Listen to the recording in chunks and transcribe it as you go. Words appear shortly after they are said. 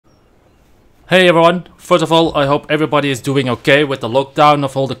Hey everyone, first of all I hope everybody is doing okay with the lockdown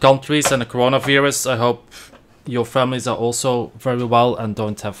of all the countries and the coronavirus. I hope your families are also very well and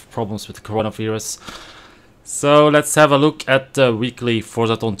don't have problems with the coronavirus. So let's have a look at the weekly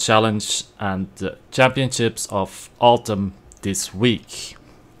Forzathon challenge and the championships of autumn this week.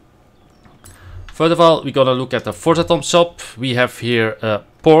 First of all, we're gonna look at the Forzathon shop. We have here a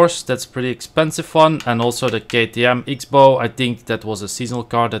Porsche, that's pretty expensive one, and also the KTM X-Bow. I think that was a seasonal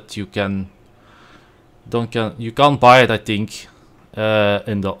car that you can't buy it, I think,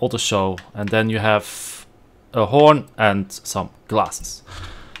 in the auto show. And then you have a horn and some glasses.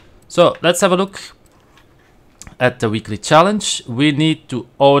 So let's have a look at the weekly challenge. We need to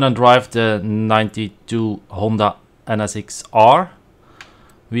own and drive the 92 Honda NSX-R.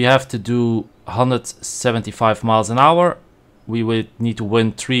 We have to do 175 miles an hour. We would need to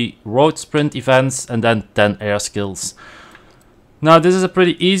win 3 road sprint events and then 10 air skills. Now this is a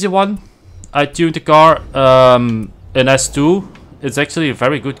pretty easy one. I tuned the car in S2. It's actually a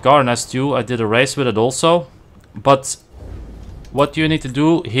very good car in S2. I did a race with it also. But what you need to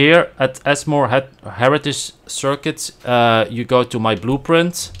do here at Esseesse Heritage Circuit, you go to my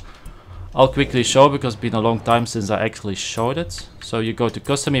blueprint. I'll quickly show because it's been a long time since I actually showed it. So you go to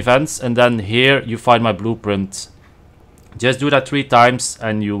custom events and then here you find my blueprint. Just do that 3 times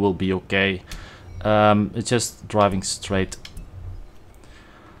and you will be okay. It's just driving straight.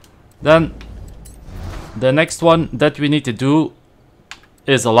 Then the next one that we need to do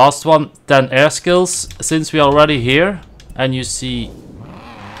is the last one, 10 air skills. Since we are already here and you see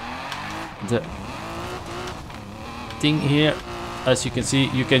the thing here, as you can see,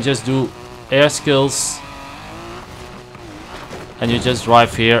 you can just do air skills and you just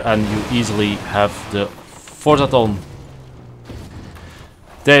drive here and you easily have the Forzathon.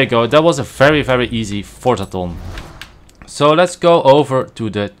 There you go, that was a very easy Forzathon. So let's go over to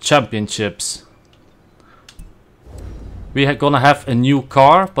the championships. We are gonna have a new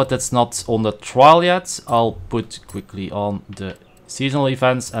car, but that's not on the trial yet. I'll put quickly on the seasonal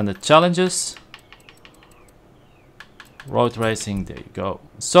events and the challenges. Road racing, there you go.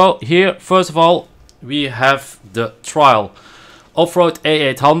 So here, first of all, we have the trial. Offroad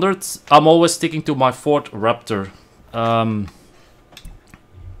A800. I'm always sticking to my Ford Raptor.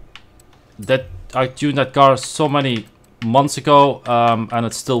 That I tuned that car so many months ago and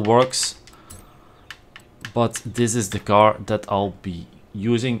it still works. But this is the car that I'll be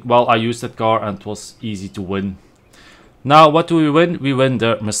using. Well, I used that car and it was easy to win. Now, what do we win? We win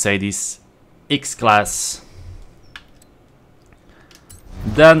the Mercedes X-Class.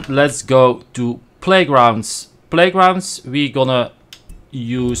 Then let's go to playgrounds. Playgrounds, we're gonna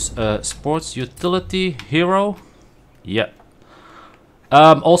use Sports Utility Hero. Yeah.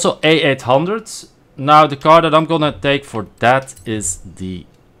 Also A800. Now the car that I'm gonna take for that is the,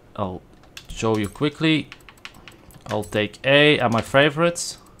 I'll show you quickly. I'll take A and my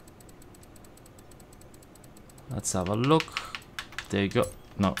favorites. Let's have a look. There you go.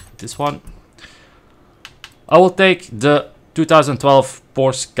 No, this one. I will take the 2012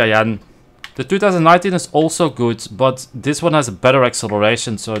 Porsche Cayenne. The 2019 is also good, but this one has a better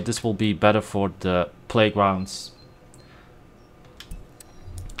acceleration, so this will be better for the playgrounds.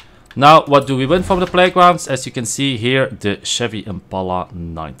 Now, what do we win from the playgrounds? As you can see here, the Chevy Impala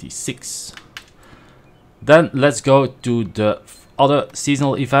 96. Then let's go to the other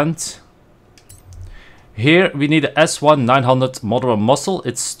seasonal event. Here we need a S1 900 Mortimer Muscle.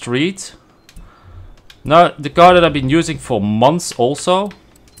 It's street. Now, the car that I've been using for months also.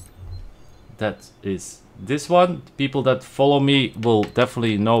 That is this one. People that follow me will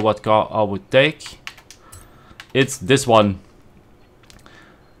definitely know what car I would take. It's this one.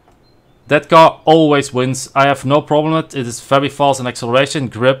 That car always wins. I have no problem with it. It is very fast in acceleration,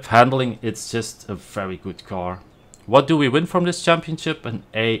 grip, handling. It's just a very good car. What do we win from this championship? An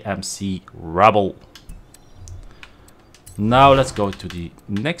AMC Rebel. Now let's go to the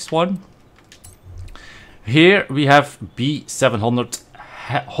next one. Here we have B700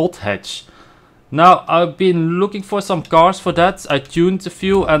 Hot Hatch. Now I've been looking for some cars for that. I tuned a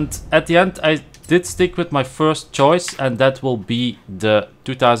few and at the end I did stick with my first choice, and that will be the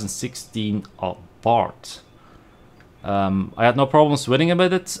 2016 Abarth. I had no problems winning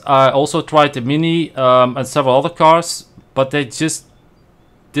with it. I also tried the Mini and several other cars, but they just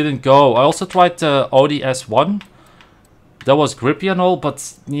didn't go. I also tried the Audi S1. That was grippy and all,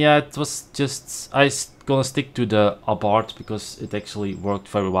 but yeah, it was just... I'm gonna stick to the Abarth because it actually worked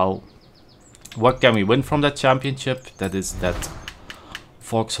very well. What can we win from that championship? That is that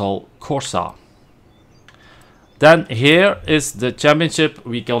VauxCorsa. Then here is the championship.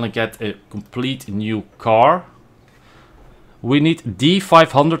 We're gonna get a complete new car. We need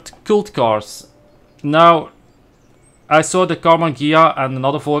D500 cult cars. Now, I saw the Karmann Ghia and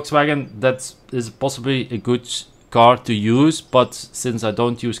another Volkswagen that is possibly a good car to use, but since I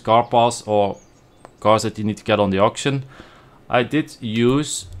don't use car pass or cars that you need to get on the auction, I did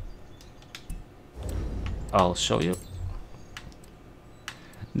use, I'll show you,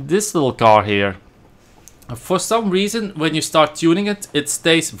 this little car here. For some reason, when you start tuning it, it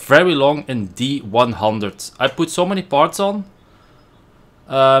stays very long in D100. I put so many parts on,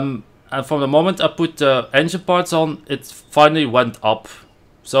 and from the moment I put the engine parts on, it finally went up.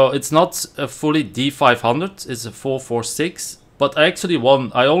 So it's not a fully D500, it's a 446, but I actually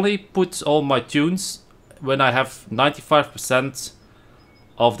won. I only put all my tunes when I have 95%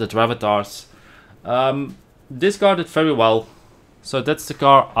 of the avatars. This car did very well, so that's the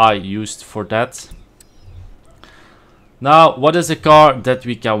car I used for that. Now, what is a car that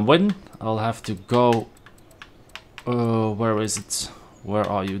we can win? I'll have to go, where is it? Where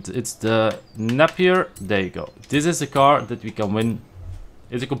are you? It's the Napier. There you go. This is a car that we can win.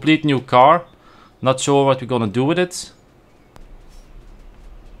 It's a complete new car. Not sure what we're gonna do with it.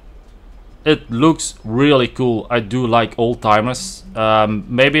 It looks really cool. I do like old timers.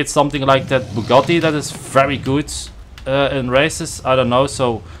 Maybe it's something like that Bugatti that is very good in races. I don't know.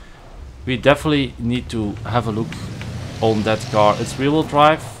 So we definitely need to have a look on that car. It's rear-wheel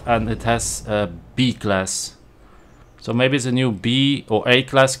drive and it has a B class. So maybe it's a new B or A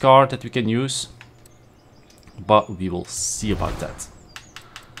class car that we can use. But we will see about that.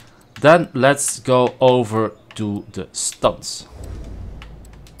 Then let's go over to the stunts.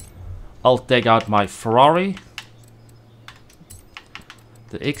 I'll take out my Ferrari,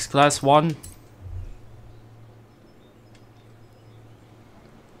 the X class one.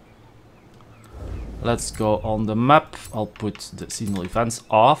 Let's go on the map. I'll put the seasonal events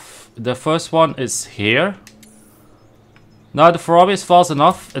off. The first one is here. Now the Ferrari is fast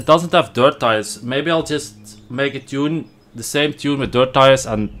enough. It doesn't have dirt tires. Maybe I'll just make a tune, the same tune with dirt tires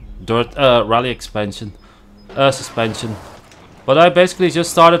and dirt rally suspension. But I basically just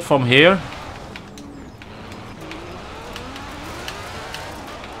started from here.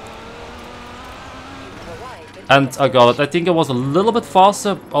 And I got it. I think it was a little bit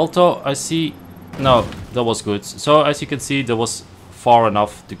faster, although I see... No, that was good. So as you can see, that was far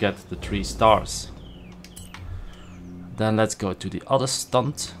enough to get the 3 stars. Then let's go to the other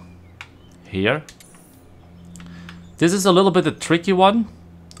stunt. Here. This is a little bit a tricky one.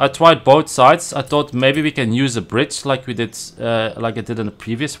 I tried both sides. I thought maybe we can use a bridge like we did, like I did in the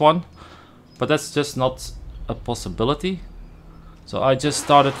previous one, but that's just not a possibility. So I just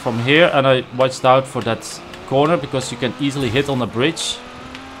started from here and I watched out for that corner because you can easily hit on the bridge.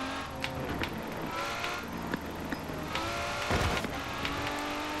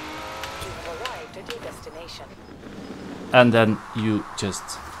 And then you just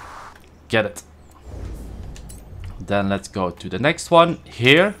get it. Then let's go to the next one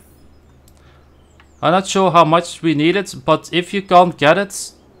here. I'm not sure how much we need it, but if you can't get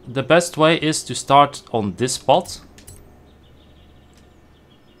it, the best way is to start on this spot.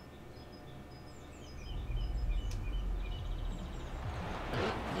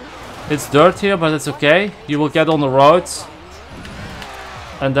 It's dirt here, but it's okay. You will get on the road.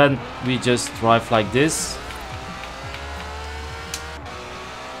 And then we just drive like this.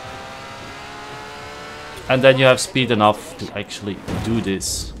 And then you have speed enough to actually do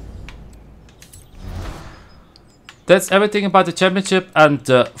this. That's everything about the championship and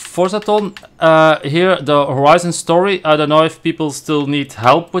the Forzathon. Here, the Horizon story. I don't know if people still need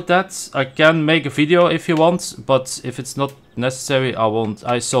help with that. I can make a video if you want, but if it's not necessary, I won't.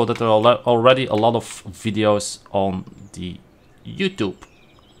 I saw that there are already a lot of videos on the YouTube.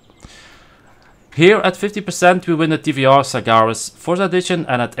 Here at 50% we win the TVR Sagaris Forza Edition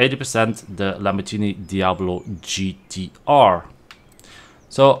and at 80% the Lamborghini Diablo GTR.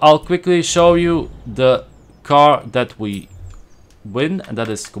 So I'll quickly show you the car that we win and that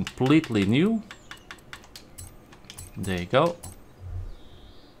is completely new. There you go.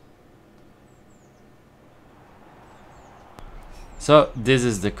 So this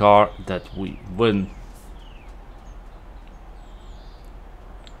is the car that we win.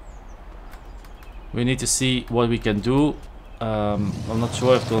 We need to see what we can do. I'm not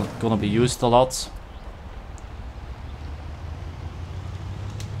sure if it's gonna be used a lot.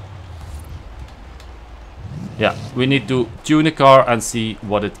 Yeah, we need to tune the car and see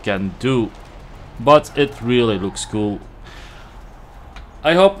what it can do. But it really looks cool.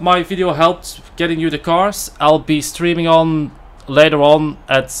 I hope my video helped getting you the cars. I'll be streaming on later on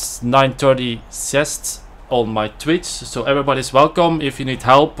at 9:30 CEST on my Twitch, so everybody's welcome. If you need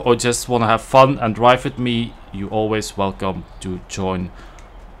help or just want to have fun and drive with me you're always welcome to join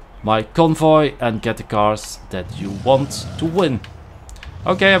my convoy and get the cars that you want to win.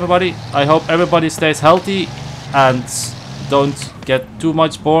 Okay, everybody, I hope everybody stays healthy and don't get too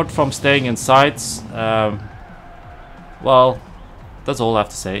much bored from staying inside. Well, that's all I have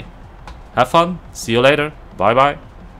to say. Have fun, see you later, bye bye.